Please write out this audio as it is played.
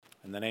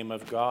In the name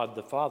of God,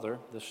 the Father,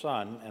 the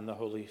Son, and the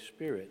Holy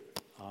Spirit.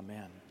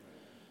 Amen.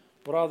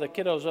 Would all the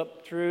kiddos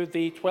up through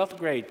the 12th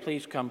grade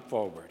please come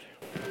forward?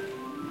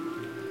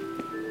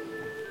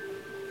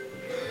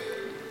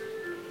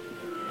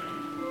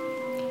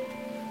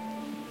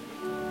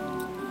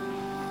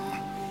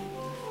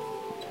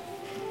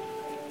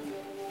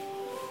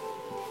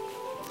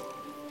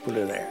 Put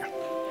it there.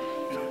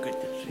 So good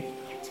to see you.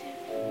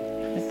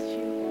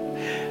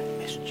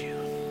 Missed you.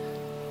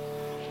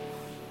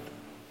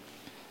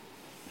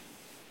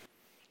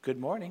 Good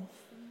morning.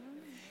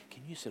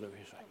 Can you sit over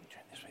here so I can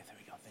turn this way? There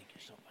we go. Thank you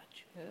so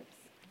much. Oops.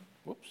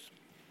 Whoops.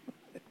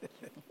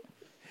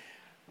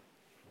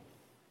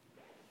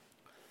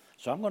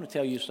 So I'm going to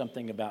tell you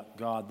something about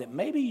God that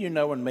maybe you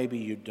know and maybe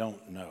you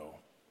don't know.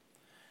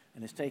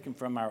 And it's taken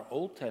from our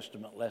Old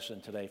Testament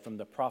lesson today from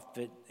the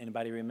prophet,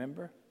 anybody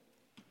remember?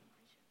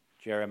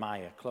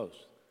 Jeremiah,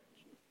 close.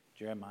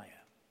 Jeremiah.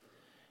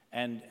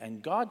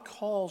 And God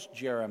calls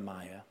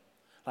Jeremiah,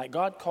 like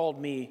God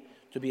called me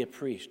to be a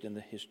priest in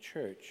his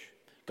church.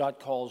 God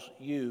calls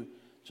you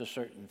to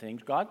certain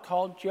things. God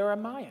called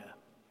Jeremiah.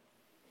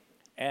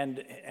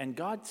 And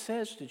God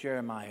says to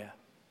Jeremiah,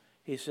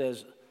 he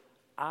says,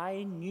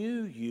 I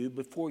knew you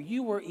before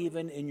you were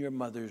even in your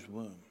mother's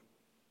womb.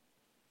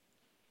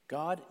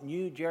 God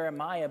knew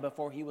Jeremiah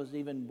before he was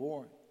even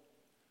born.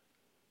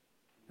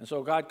 And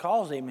so God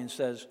calls him and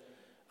says,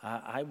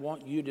 I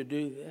want you to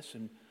do this.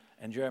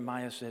 And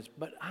Jeremiah says,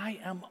 but I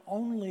am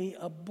only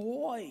a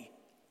boy.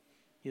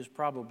 He was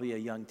probably a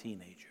young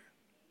teenager.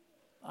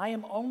 I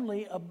am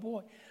only a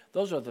boy.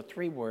 Those are the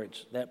three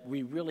words that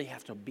we really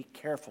have to be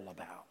careful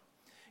about.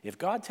 If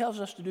God tells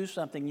us to do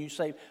something, you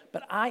say,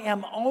 but I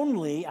am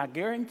only, I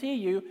guarantee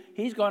you,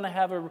 he's going to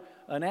have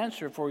an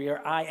answer for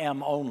your I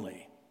am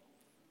only.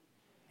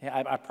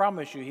 I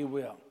promise you he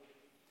will.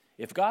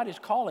 If God is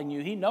calling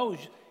you, he knows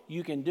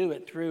you can do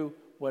it through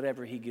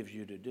whatever he gives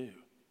you to do.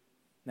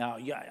 Now,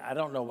 I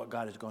don't know what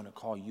God is going to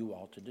call you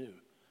all to do.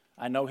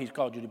 I know he's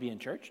called you to be in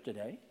church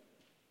today.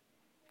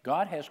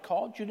 God has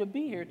called you to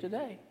be here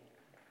today.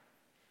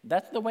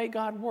 That's the way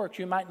God works.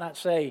 You might not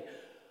say,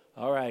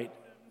 all right,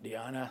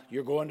 Deanna,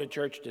 you're going to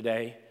church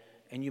today.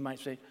 And you might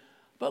say,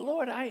 but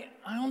Lord, I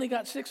only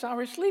got 6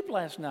 hours sleep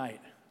last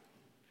night.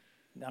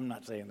 I'm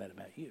not saying that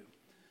about you.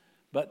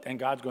 And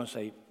God's going to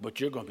say, but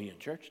you're going to be in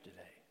church today.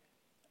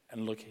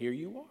 And look, here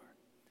you are.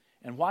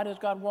 And why does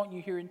God want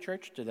you here in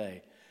church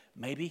today?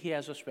 Maybe he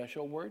has a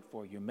special word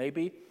for you.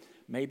 Maybe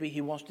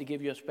he wants to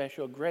give you a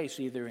special grace,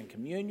 either in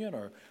communion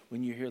or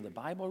when you hear the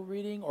Bible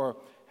reading or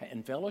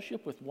in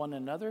fellowship with one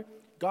another.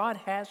 God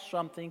has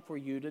something for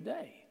you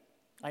today.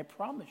 I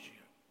promise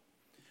you.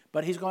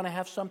 But he's going to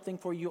have something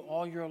for you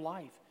all your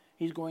life.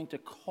 He's going to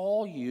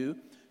call you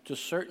to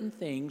certain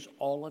things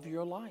all of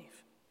your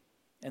life.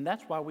 And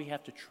that's why we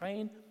have to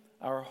train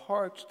our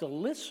hearts to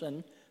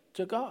listen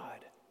to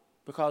God.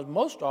 Because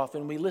most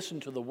often we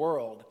listen to the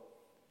world,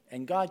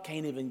 and God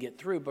can't even get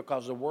through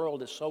because the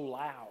world is so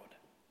loud.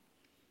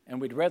 And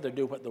we'd rather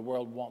do what the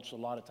world wants a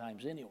lot of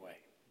times anyway.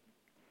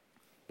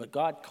 But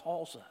God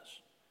calls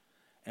us.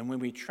 And when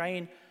we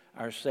train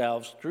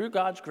ourselves through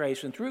God's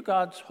grace and through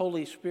God's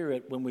Holy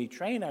Spirit, when we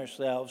train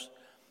ourselves,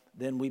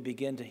 then we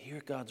begin to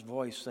hear God's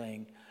voice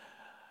saying,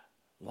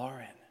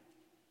 Lauren,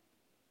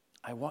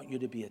 I want you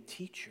to be a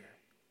teacher.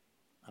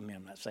 I mean,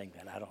 I'm not saying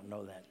that. I don't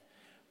know that.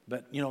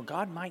 But,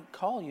 God might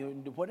call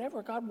you to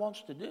whatever God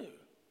wants to do.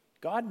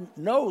 God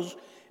knows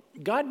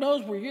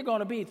where you're going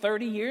to be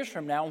 30 years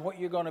from now and what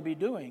you're going to be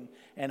doing.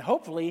 And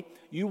hopefully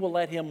you will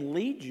let him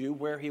lead you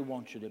where he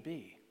wants you to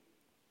be.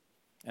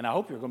 And I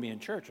hope you're going to be in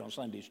church on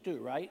Sundays too,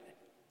 right?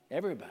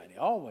 Everybody,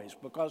 always,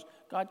 because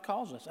God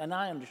calls us. And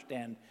I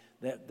understand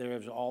that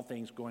there's all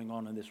things going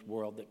on in this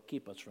world that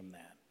keep us from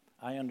that.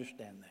 I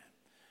understand that.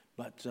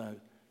 But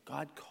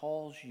God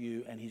calls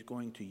you and he's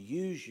going to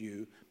use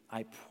you,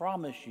 I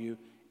promise you,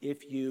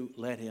 if you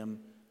let him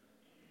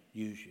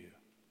use you.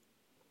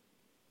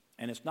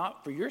 And it's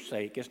not for your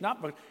sake. It's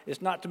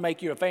not to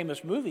make you a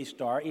famous movie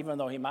star, even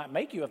though he might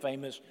make you a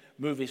famous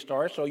movie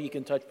star so you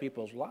can touch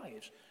people's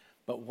lives.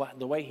 But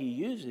the way he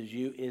uses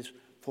you is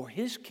for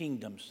his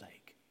kingdom's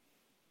sake.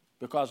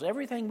 Because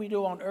everything we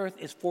do on earth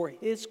is for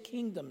his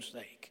kingdom's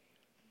sake.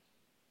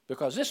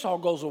 Because this all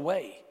goes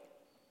away.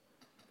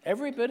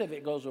 Every bit of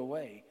it goes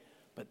away.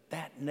 But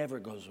that never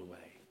goes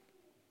away.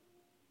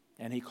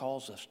 And he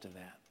calls us to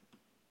that.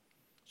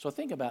 So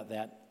think about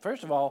that.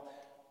 First of all,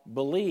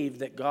 believe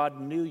that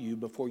God knew you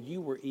before you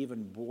were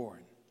even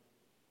born.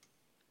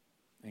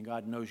 And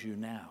God knows you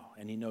now,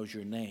 and he knows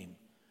your name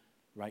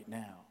right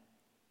now.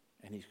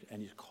 And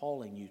he's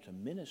calling you to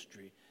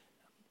ministry.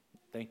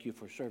 Thank you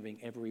for serving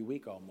every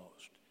week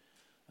almost.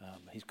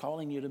 He's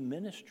calling you to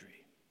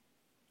ministry.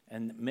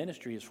 And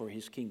ministry is for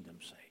his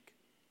kingdom's sake.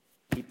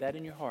 Keep that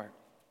in your heart.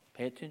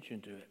 Pay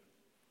attention to it.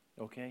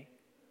 Okay?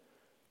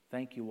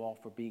 Thank you all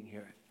for being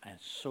here. And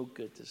it's so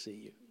good to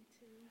see you.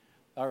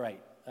 All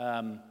right.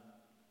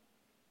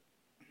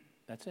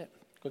 That's it.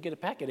 Go get a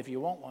packet if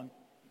you want one.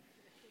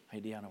 Hey,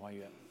 Deanna, why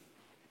you at?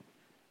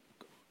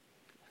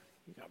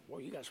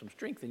 You got some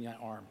strength in your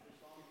arm.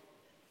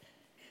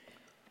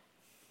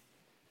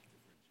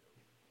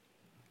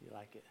 You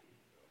like it?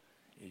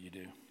 Yeah, you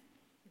do.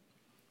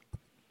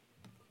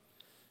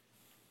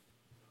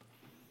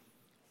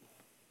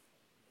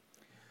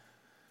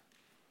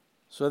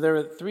 So there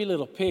were three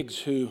little pigs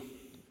who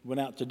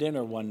went out to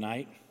dinner one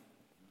night.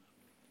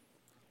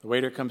 The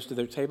waiter comes to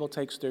their table,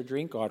 takes their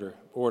drink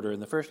order,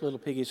 and the first little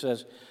piggy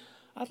says,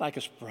 "I'd like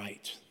a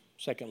Sprite."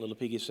 Second little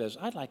piggy says,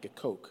 "I'd like a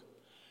Coke."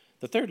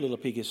 The third little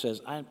piggy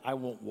says, I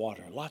want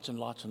water, lots and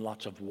lots and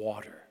lots of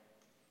water."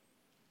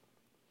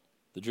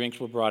 The drinks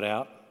were brought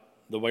out.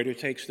 The waiter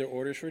takes their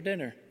orders for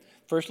dinner.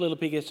 First little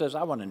piggy says,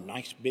 "I want a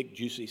nice big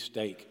juicy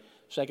steak."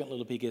 Second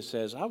little piggy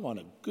says, "I want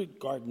a good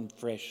garden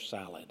fresh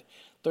salad."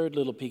 Third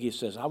little piggy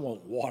says, "I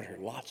want water,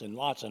 lots and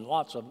lots and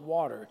lots of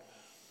water."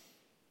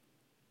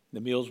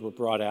 The meals were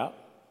brought out.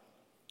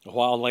 A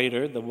while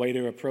later, the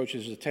waiter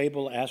approaches the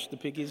table, asks the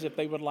piggies if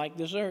they would like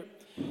dessert.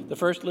 The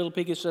first little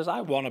piggy says,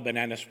 "I want a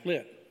banana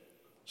split."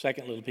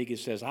 Second little piggy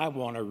says, "I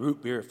want a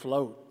root beer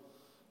float."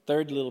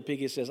 Third little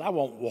piggy says, "I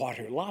want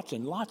water, lots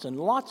and lots and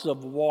lots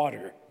of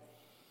water."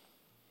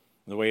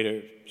 The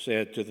waiter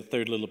said to the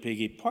third little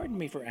piggy, "Pardon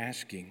me for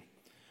asking,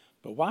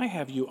 but why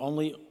have you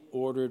only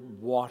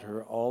ordered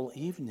water all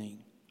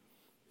evening?"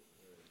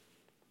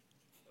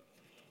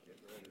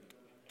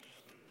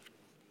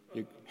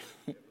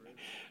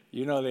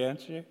 You know the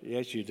answer?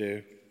 Yes, you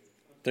do.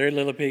 Third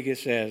little piggy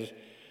says,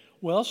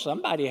 "Well,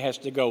 somebody has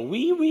to go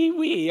wee, wee,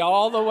 wee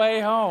all the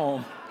way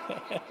home."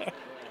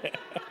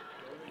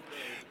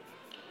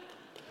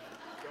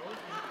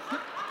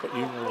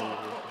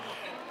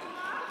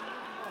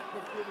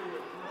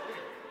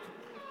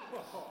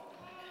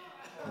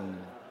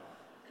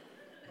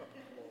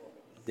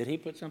 Did he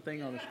put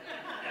something on the...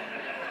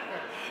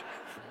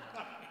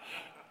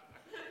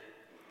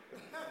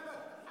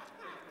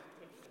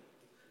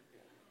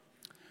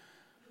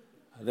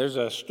 There's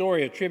a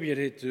story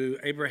attributed to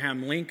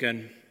Abraham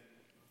Lincoln.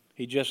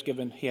 He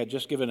had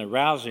just given a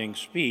rousing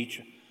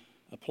speech,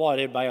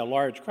 applauded by a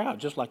large crowd,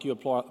 just like you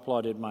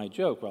applauded my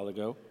joke a while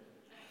ago.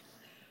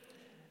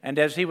 And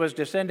as he was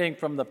descending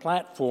from the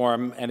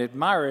platform, an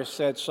admirer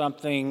said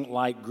something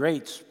like,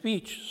 "Great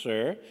speech,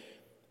 sir.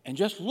 And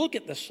just look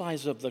at the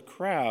size of the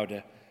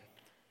crowd."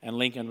 And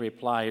Lincoln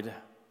replied,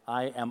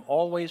 "I am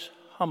always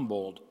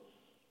humbled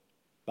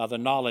by the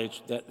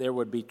knowledge that there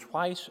would be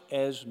twice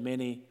as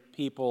many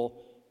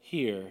people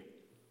here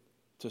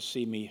to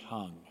see me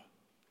hung."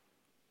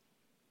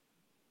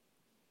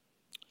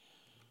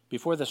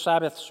 Before the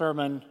Sabbath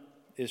sermon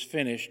is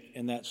finished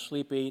in that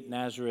sleepy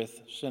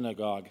Nazareth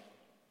synagogue,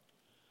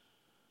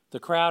 the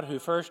crowd who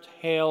first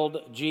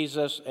hailed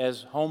Jesus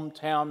as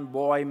hometown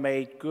boy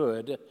made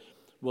good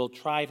will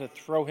try to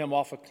throw him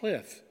off a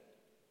cliff.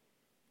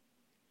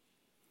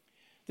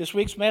 This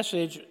week's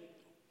message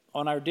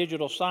on our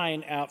digital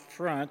sign out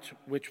front,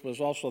 which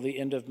was also the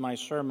end of my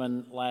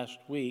sermon last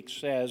week,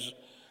 says,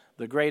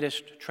 "The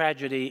greatest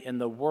tragedy in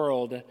the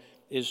world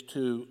is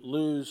to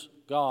lose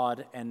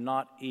God and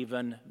not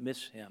even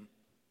miss him."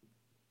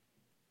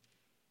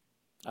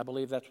 I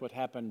believe that's what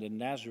happened in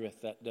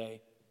Nazareth that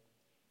day.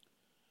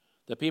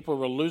 The people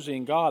were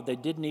losing God. They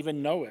didn't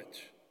even know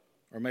it.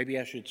 Or maybe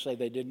I should say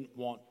they didn't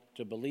want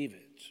to believe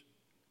it.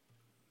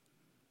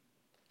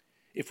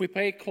 If we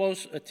pay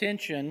close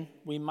attention,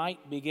 we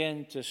might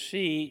begin to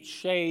see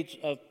shades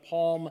of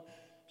Palm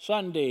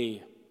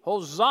Sunday.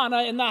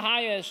 Hosanna in the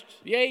highest,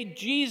 yea,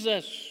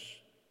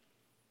 Jesus,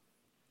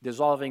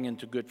 dissolving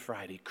into Good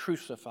Friday.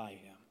 Crucify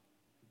him.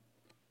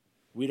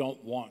 We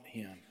don't want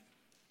him.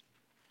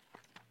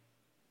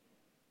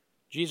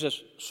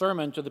 Jesus'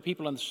 sermon to the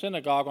people in the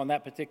synagogue on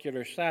that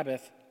particular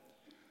Sabbath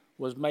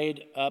was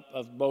made up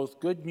of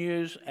both good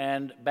news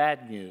and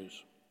bad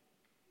news.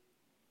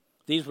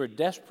 These were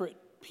desperate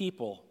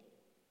people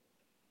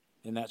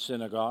in that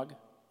synagogue,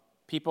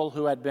 people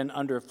who had been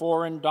under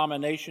foreign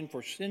domination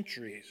for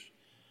centuries.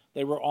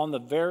 They were on the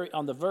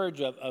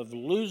verge of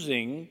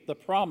losing the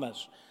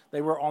promise.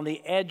 They were on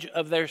the edge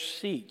of their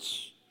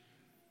seats.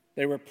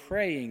 They were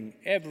praying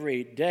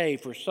every day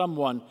for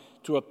someone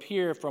to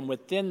appear from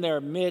within their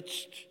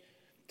midst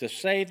to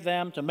save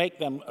them, to make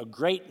them a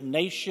great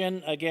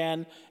nation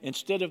again,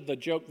 instead of the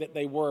joke that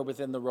they were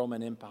within the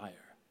Roman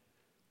Empire.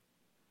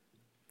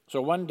 So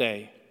one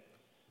day,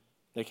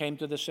 they came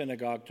to the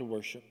synagogue to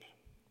worship,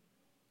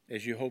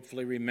 as you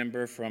hopefully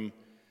remember from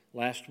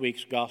last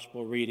week's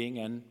gospel reading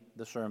and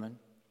the sermon.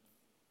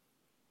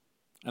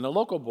 And a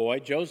local boy,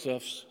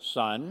 Joseph's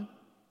son,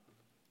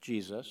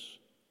 Jesus,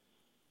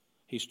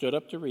 he stood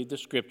up to read the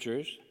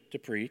scriptures, to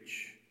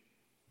preach.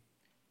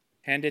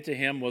 Handed to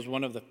him was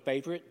one of the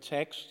favorite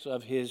texts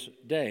of his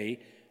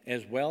day,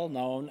 as well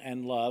known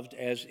and loved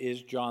as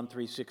is John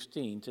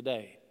 3:16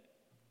 today.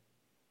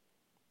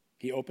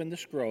 He opened the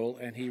scroll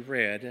and he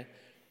read,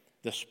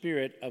 "The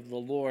Spirit of the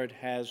Lord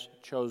has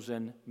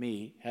chosen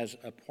me, has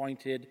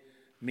appointed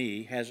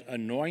me, has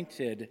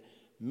anointed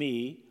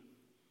me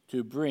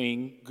to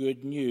bring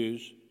good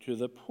news to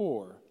the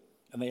poor."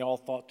 And they all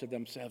thought to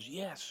themselves,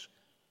 yes,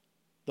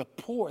 the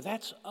poor,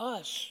 that's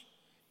us.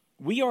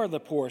 We are the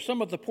poor, some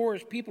of the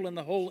poorest people in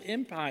the whole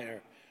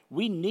empire.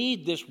 We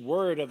need this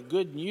word of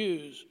good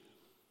news.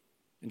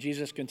 And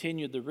Jesus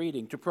continued the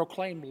reading, to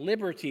proclaim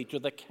liberty to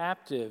the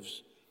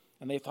captives.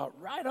 And they thought,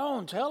 right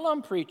on, tell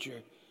them,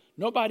 preacher.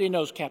 Nobody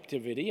knows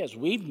captivity as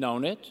we've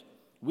known it.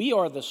 We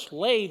are the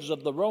slaves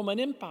of the Roman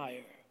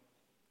Empire,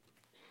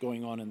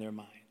 going on in their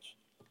minds.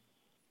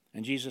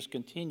 And Jesus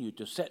continued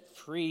to set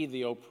free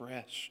the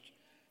oppressed.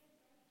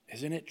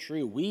 Isn't it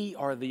true? We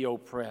are the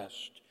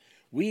oppressed.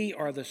 We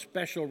are the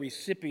special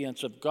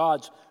recipients of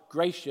God's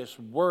gracious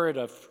word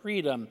of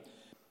freedom.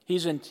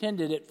 He's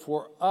intended it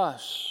for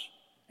us,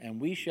 and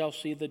we shall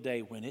see the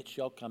day when it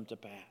shall come to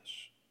pass.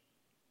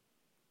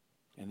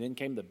 And then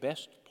came the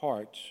best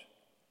part,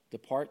 the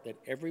part that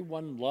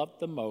everyone loved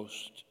the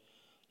most,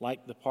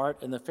 like the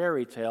part in the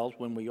fairy tales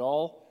when we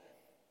all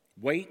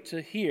wait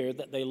to hear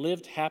that they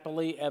lived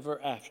happily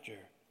ever after.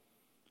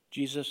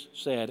 Jesus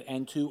said,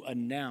 and to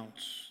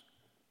announce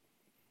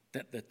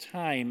that the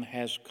time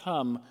has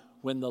come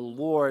when the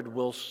Lord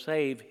will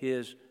save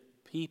his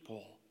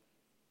people.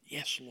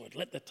 Yes, Lord,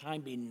 let the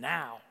time be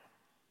now.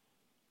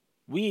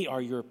 We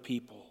are your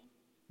people.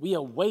 We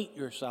await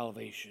your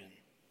salvation.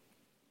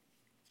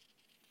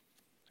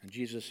 And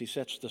Jesus, he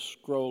sets the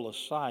scroll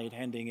aside,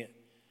 handing it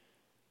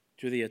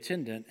to the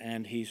attendant,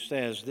 and he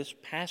says, this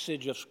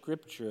passage of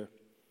Scripture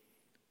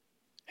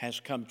has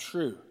come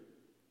true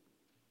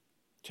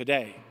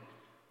today.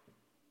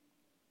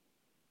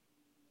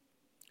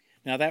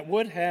 Now, that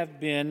would have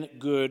been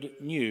good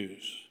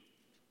news.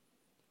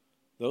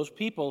 Those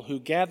people who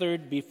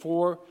gathered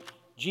before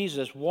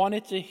Jesus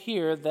wanted to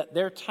hear that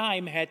their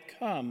time had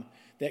come,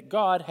 that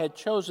God had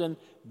chosen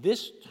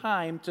this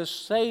time to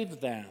save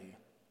them.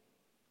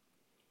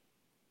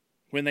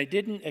 What they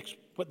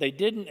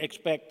didn't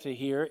expect to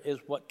hear is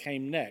what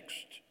came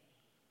next.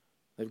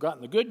 They've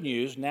gotten the good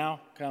news, now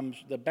comes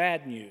the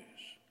bad news.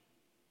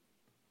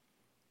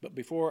 But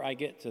before I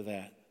get to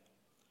that,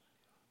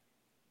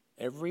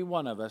 every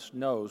one of us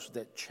knows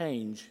that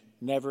change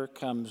never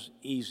comes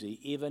easy,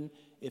 even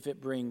if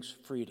it brings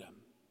freedom.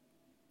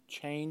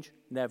 Change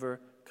never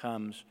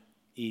comes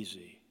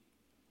easy.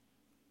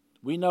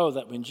 We know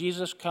that when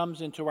Jesus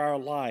comes into our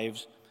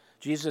lives,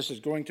 Jesus is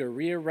going to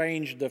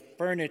rearrange the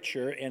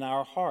furniture in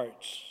our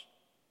hearts.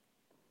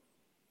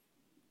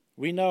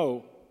 We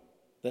know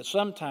that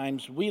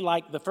sometimes we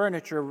like the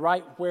furniture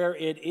right where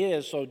it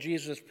is, so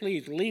Jesus,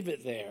 please leave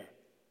it there.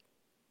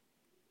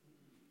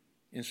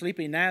 In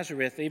sleepy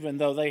Nazareth, even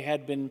though they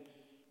had been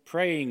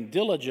praying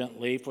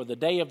diligently for the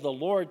day of the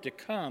Lord to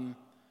come,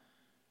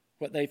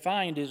 what they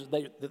find is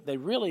that they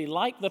really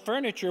like the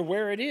furniture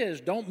where it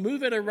is. Don't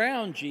move it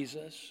around,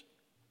 Jesus.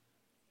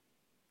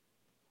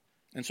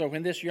 And so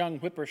when this young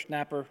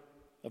whippersnapper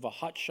of a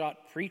hotshot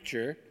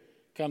preacher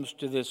comes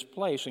to this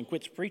place and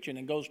quits preaching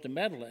and goes to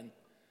meddling,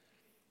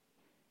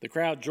 the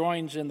crowd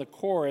joins in the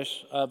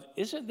chorus of,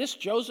 isn't this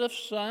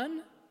Joseph's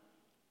son?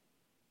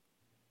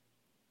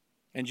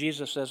 And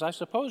Jesus says, I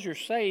suppose you're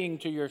saying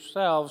to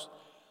yourselves,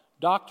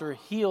 doctor,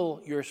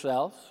 heal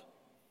yourself.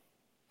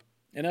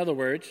 In other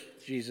words,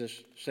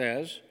 Jesus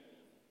says,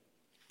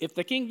 if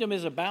the kingdom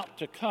is about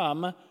to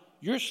come,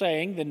 you're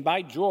saying, then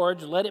by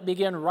George, let it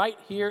begin right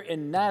here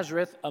in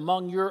Nazareth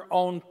among your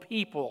own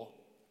people.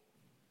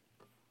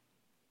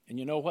 And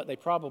you know what? They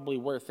probably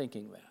were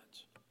thinking that.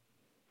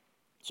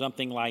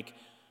 Something like,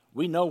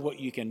 we know what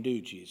you can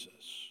do, Jesus.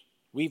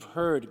 We've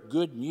heard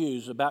good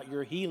news about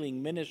your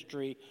healing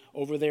ministry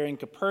over there in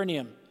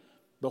Capernaum.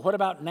 But what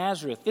about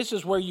Nazareth? This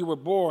is where you were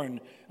born,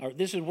 or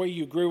this is where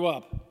you grew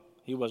up.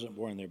 He wasn't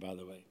born there, by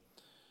the way.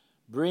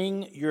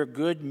 Bring your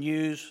good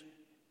news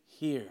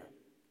here.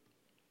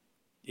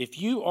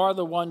 If you are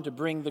the one to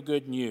bring the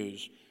good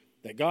news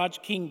that God's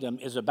kingdom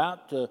is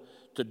about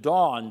to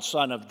dawn,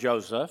 son of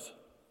Joseph,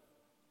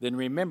 then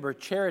remember,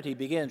 charity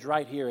begins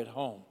right here at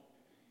home.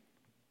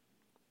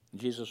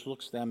 Jesus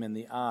looks them in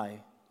the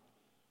eye,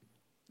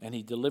 and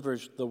he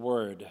delivers the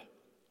word.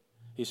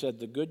 He said,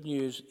 the good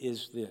news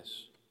is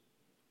this,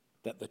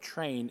 that the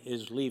train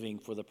is leaving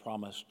for the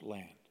promised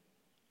land.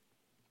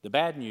 The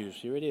bad news,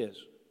 here it is.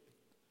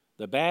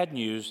 The bad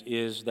news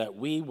is that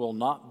we will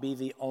not be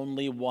the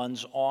only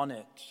ones on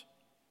it.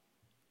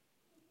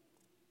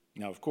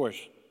 Now, of course,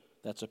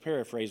 that's a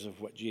paraphrase of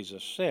what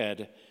Jesus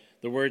said.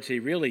 The words he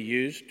really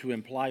used to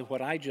imply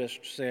what I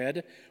just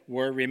said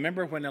were,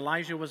 remember when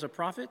Elijah was a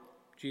prophet?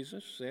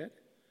 Jesus said.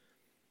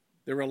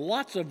 There were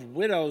lots of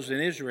widows in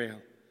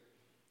Israel.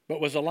 But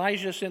was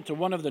Elijah sent to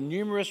one of the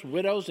numerous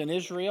widows in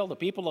Israel, the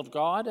people of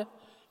God?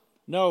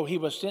 No, he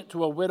was sent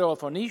to a widow of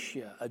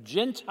Phoenicia, a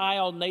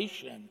Gentile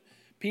nation,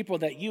 people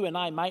that you and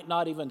I might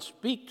not even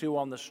speak to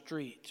on the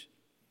street.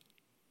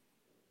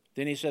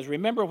 Then he says,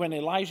 remember when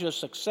Elijah's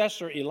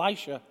successor,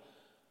 Elisha,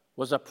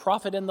 was a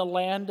prophet in the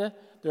land?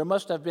 There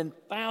must have been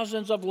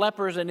thousands of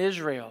lepers in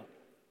Israel.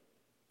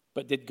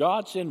 But did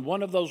God send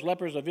one of those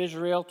lepers of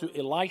Israel to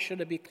Elisha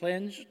to be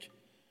cleansed?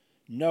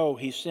 No,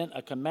 he sent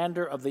a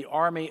commander of the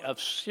army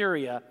of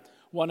Syria,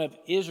 one of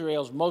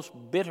Israel's most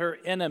bitter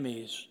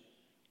enemies.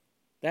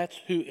 That's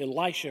who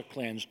Elisha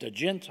cleansed, a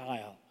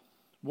Gentile,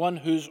 one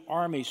whose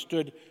army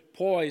stood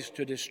poised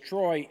to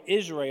destroy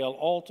Israel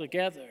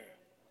altogether.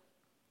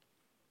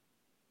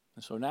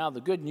 And so now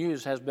the good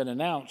news has been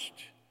announced.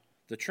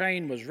 The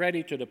train was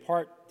ready to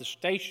depart the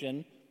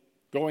station,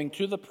 going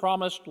to the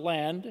promised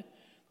land.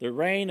 The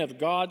reign of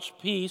God's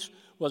peace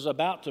was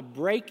about to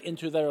break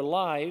into their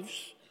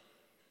lives,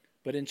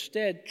 but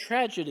instead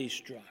tragedy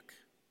struck.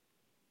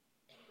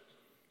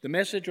 The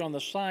message on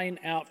the sign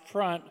out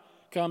front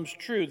comes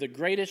true. The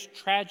greatest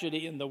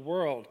tragedy in the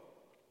world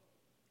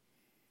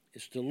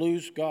is to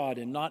lose God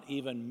and not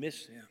even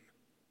miss Him.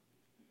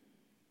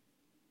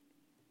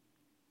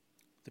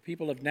 The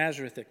people of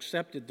Nazareth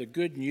accepted the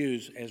good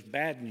news as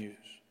bad news.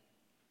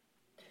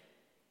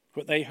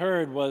 What they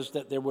heard was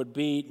that there would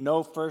be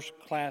no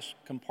first-class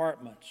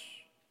compartments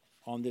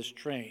on this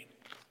train.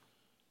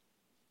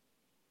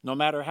 No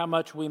matter how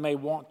much we may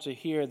want to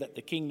hear that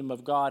the kingdom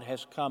of God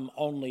has come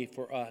only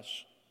for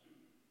us,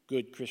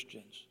 good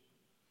Christians,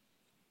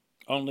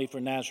 only for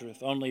Nazareth,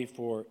 only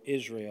for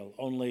Israel,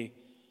 only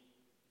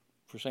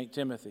for St.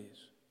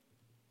 Timothy's.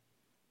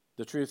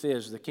 The truth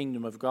is, the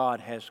kingdom of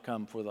God has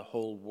come for the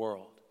whole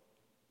world.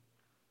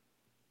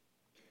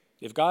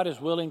 If God is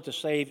willing to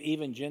save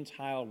even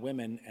Gentile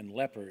women and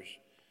lepers,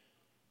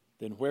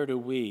 then where do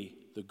we,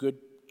 the good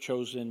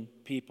chosen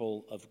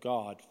people of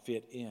God,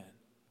 fit in?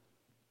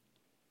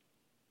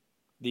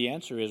 The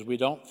answer is we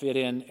don't fit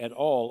in at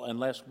all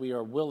unless we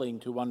are willing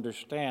to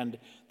understand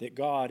that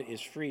God is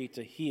free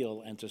to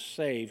heal and to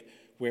save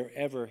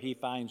wherever He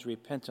finds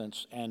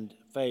repentance and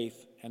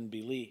faith and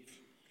belief,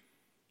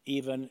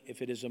 even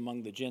if it is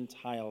among the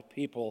Gentile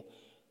people,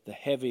 the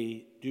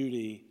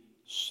heavy-duty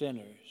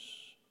sinners.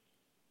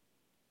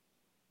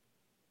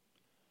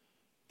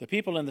 The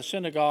people in the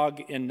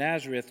synagogue in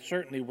Nazareth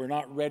certainly were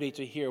not ready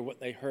to hear what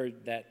they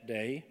heard that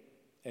day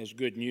as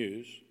good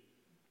news.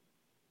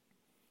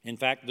 In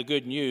fact, the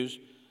good news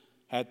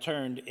had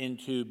turned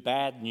into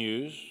bad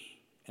news,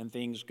 and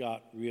things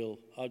got real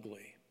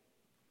ugly.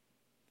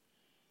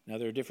 Now,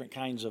 there are different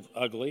kinds of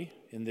ugly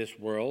in this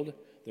world.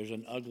 There's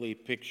an ugly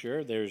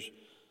picture, there's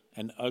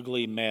an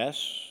ugly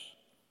mess,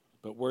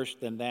 but worse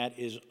than that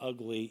is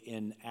ugly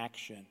in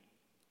action.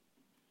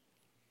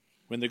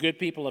 When the good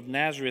people of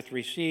Nazareth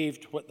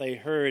received what they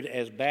heard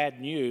as bad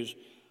news,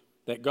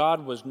 that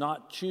God was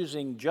not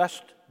choosing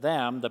just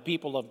them, the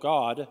people of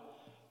God,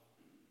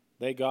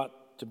 they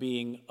got to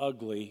being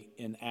ugly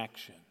in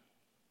action.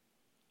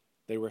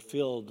 They were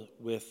filled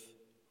with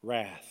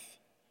wrath.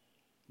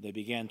 They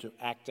began to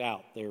act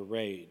out their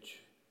rage.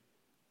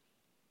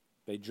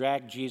 They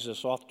dragged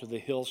Jesus off to the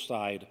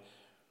hillside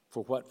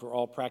for what, for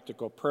all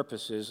practical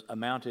purposes,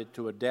 amounted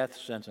to a death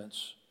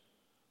sentence.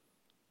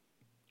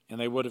 And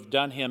they would have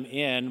done him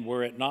in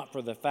were it not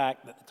for the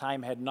fact that the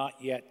time had not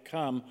yet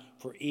come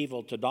for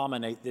evil to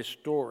dominate this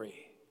story.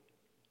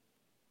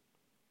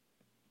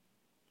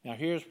 Now,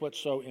 here's what's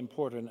so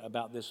important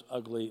about this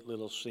ugly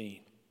little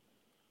scene.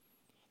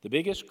 The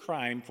biggest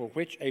crime for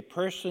which a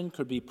person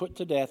could be put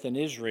to death in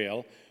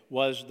Israel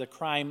was the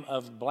crime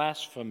of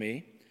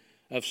blasphemy,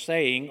 of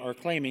saying or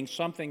claiming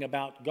something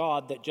about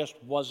God that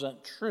just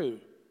wasn't true.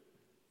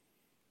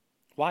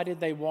 Why did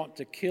they want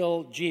to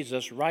kill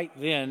Jesus right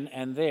then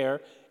and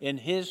there in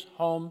his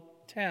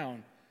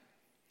hometown?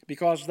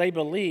 Because they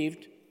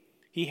believed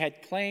he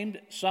had claimed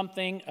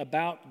something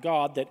about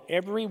God that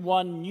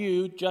everyone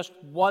knew just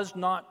was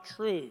not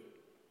true.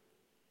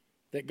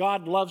 That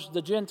God loves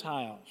the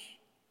Gentiles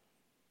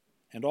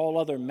and all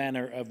other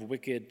manner of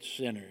wicked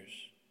sinners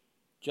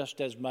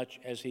just as much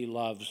as he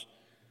loves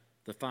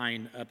the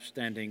fine,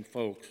 upstanding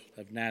folks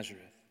of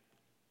Nazareth.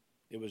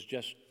 It was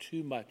just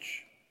too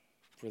much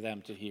for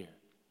them to hear.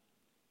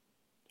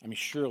 I mean,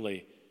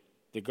 surely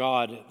the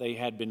God they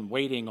had been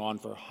waiting on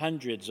for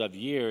hundreds of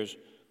years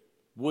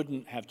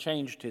wouldn't have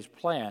changed his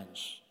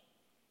plans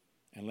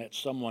and let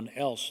someone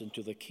else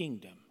into the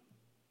kingdom.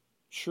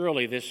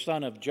 Surely this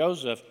son of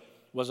Joseph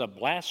was a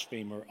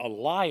blasphemer, a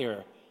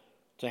liar,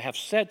 to have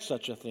said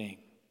such a thing.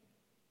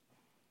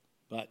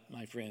 But,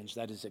 my friends,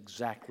 that is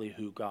exactly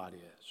who God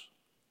is.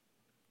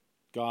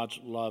 God's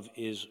love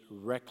is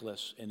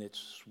reckless in its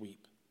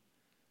sweep.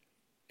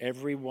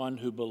 Everyone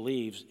who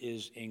believes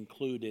is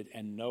included,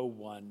 and no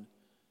one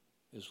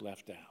is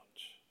left out.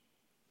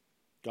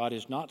 God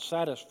is not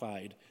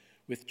satisfied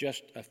with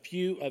just a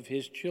few of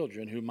his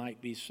children who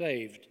might be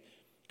saved.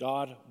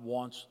 God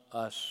wants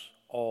us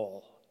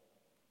all.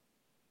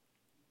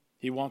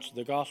 He wants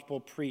the gospel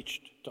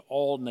preached to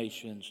all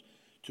nations,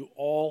 to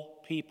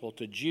all people,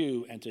 to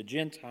Jew and to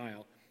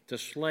Gentile, to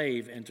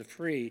slave and to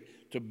free,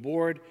 to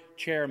board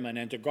chairman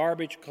and to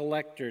garbage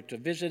collector, to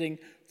visiting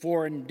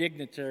foreign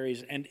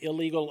dignitaries and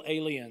illegal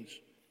aliens,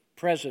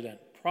 president,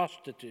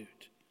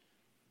 prostitute.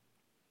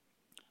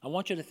 I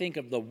want you to think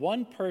of the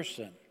one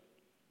person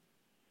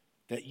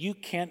that you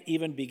can't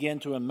even begin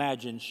to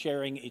imagine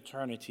sharing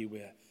eternity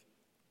with,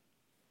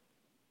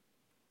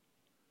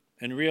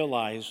 and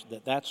realize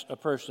that that's a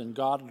person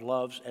God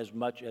loves as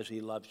much as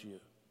he loves you.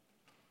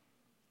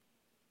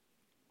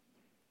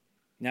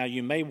 Now,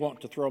 you may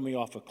want to throw me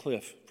off a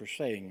cliff for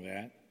saying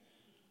that,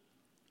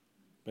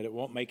 but it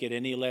won't make it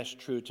any less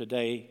true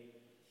today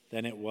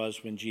than it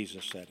was when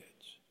Jesus said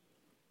it.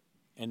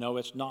 And no,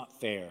 it's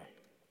not fair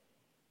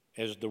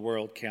as the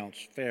world counts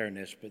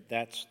fairness, but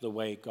that's the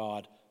way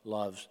God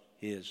loves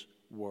his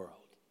world.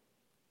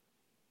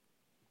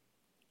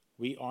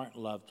 We aren't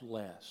loved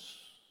less.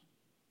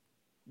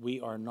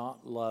 We are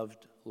not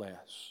loved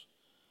less.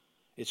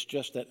 It's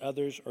just that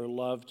others are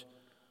loved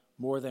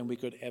more than we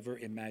could ever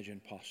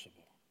imagine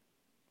possible.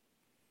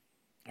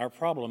 Our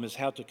problem is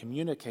how to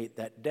communicate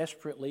that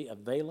desperately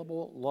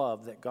available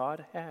love that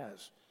God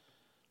has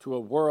to a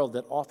world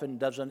that often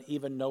doesn't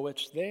even know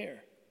it's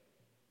there.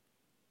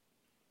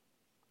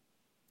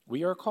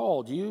 We are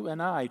called, you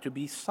and I, to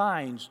be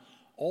signs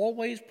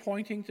always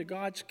pointing to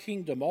God's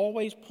kingdom,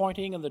 always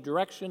pointing in the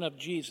direction of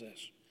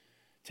Jesus,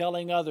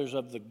 telling others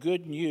of the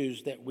good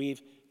news that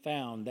we've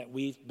found, that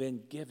we've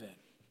been given.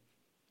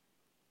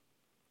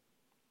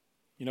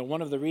 You know,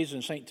 one of the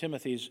reasons St.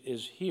 Timothy's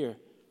is here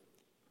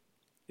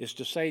is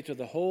to say to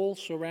the whole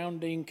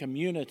surrounding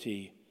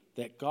community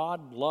that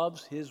God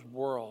loves his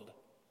world.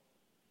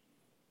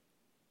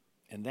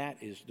 And that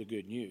is the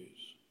good news.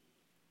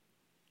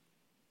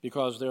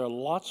 Because there are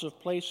lots of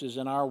places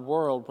in our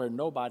world where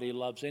nobody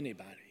loves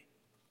anybody.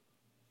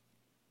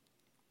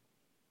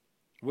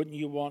 Wouldn't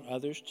you want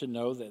others to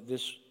know that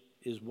this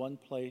is one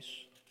place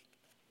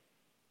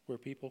where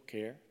people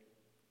care?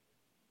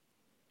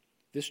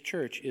 This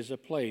church is a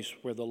place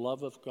where the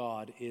love of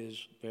God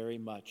is very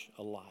much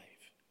alive.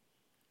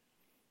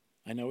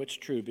 I know it's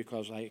true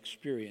because I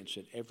experience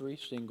it every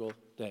single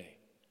day.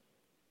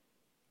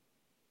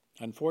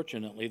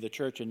 Unfortunately, the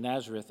church in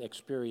Nazareth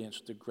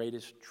experienced the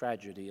greatest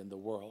tragedy in the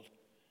world.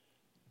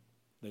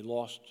 They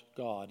lost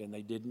God and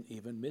they didn't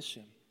even miss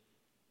him.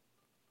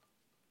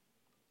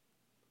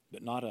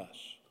 But not us.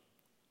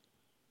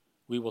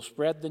 We will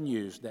spread the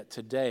news that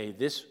today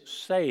this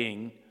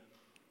saying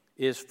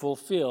is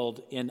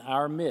fulfilled in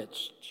our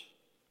midst.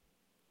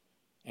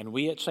 And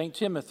we at St.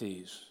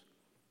 Timothy's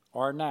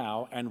are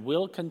now and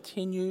will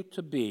continue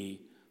to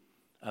be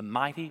a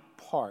mighty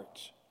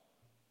part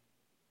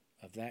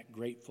of that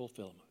great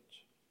fulfillment.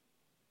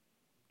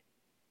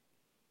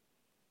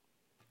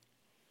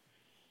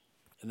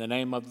 In the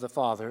name of the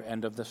Father,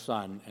 and of the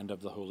Son, and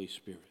of the Holy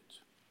Spirit.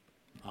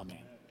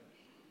 Amen.